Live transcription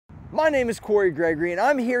My name is Corey Gregory, and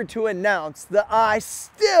I'm here to announce the I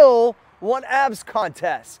Still Want Abs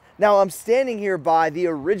contest. Now, I'm standing here by the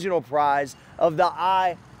original prize of the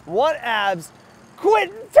I Want Abs.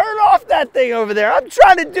 Quit, turn off that thing over there. I'm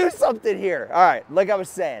trying to do something here. All right, like I was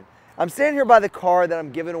saying, I'm standing here by the car that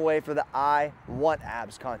I'm giving away for the I Want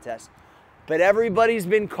Abs contest. But everybody's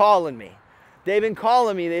been calling me. They've been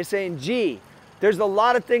calling me. They're saying, gee, there's a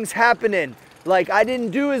lot of things happening. Like, I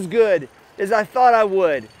didn't do as good as I thought I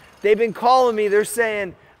would. They've been calling me. They're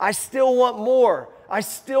saying, I still want more. I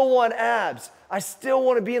still want abs. I still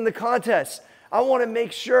want to be in the contest. I want to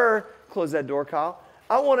make sure, close that door, Kyle.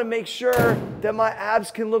 I want to make sure that my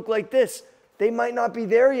abs can look like this. They might not be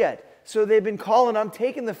there yet. So they've been calling. I'm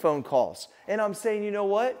taking the phone calls. And I'm saying, you know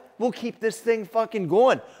what? We'll keep this thing fucking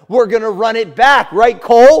going. We're going to run it back, right,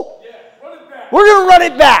 Cole? Yeah, run it back. We're going to run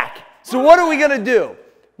it back. So what are we going to do?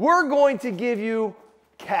 We're going to give you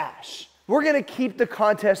cash. We're going to keep the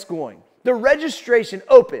contest going. The registration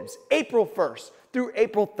opens April 1st through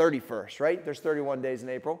April 31st, right? There's 31 days in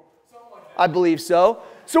April. I believe so.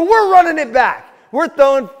 So we're running it back. We're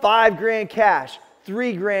throwing $5 grand cash,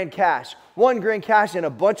 $3 grand cash, $1 grand cash, and a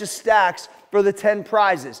bunch of stacks for the 10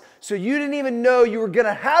 prizes. So you didn't even know you were going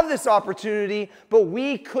to have this opportunity, but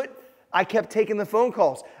I kept taking the phone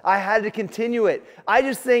calls. I had to continue it. I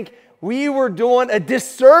just think we were doing a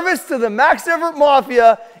disservice to the Max Effort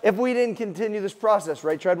Mafia if we didn't continue this process,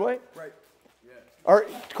 right, Treadway? Right. Yeah. All right,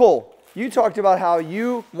 Cole, you talked about how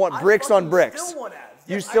you want bricks on bricks. Still want abs.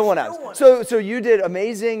 You Yes, still want abs. So you did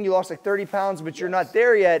amazing. You lost like 30 pounds, but you're not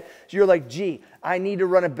there yet. So you're like, gee, I need to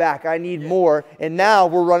run it back. I need more. And now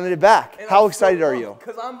we're running it back. And how excited are you?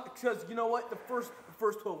 Because you know what? The first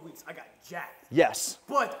 12 weeks, I got jacked. Yes.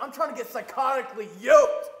 But I'm trying to get psychotically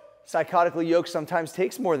yoked. Psychotically yoked sometimes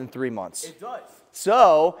takes more than 3 months. It does.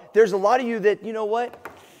 So there's a lot of you that, you know what?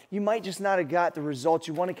 You might just not have got the results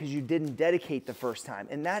you wanted because you didn't dedicate the first time.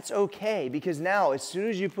 And that's okay, because now as soon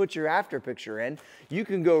as you put your after picture in, you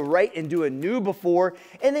can go right and do a new before,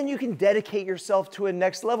 and then you can dedicate yourself to a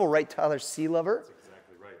next level, right, Tyler C. Lover? That's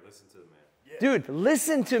exactly right. Listen to the man. Yeah. Dude,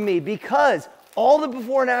 listen to me, because all the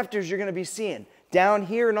before and afters you're going to be seeing down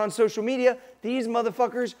here and on social media, these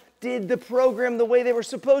motherfuckers did the program the way they were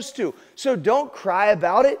supposed to. So don't cry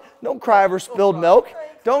about it. Don't cry over spilled milk.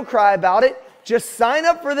 Don't cry about it. Just sign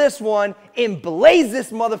up for this one and blaze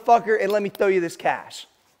this motherfucker, and let me throw you this cash.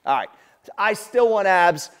 All right. I Still Want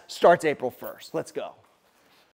Abs starts April 1st. Let's go.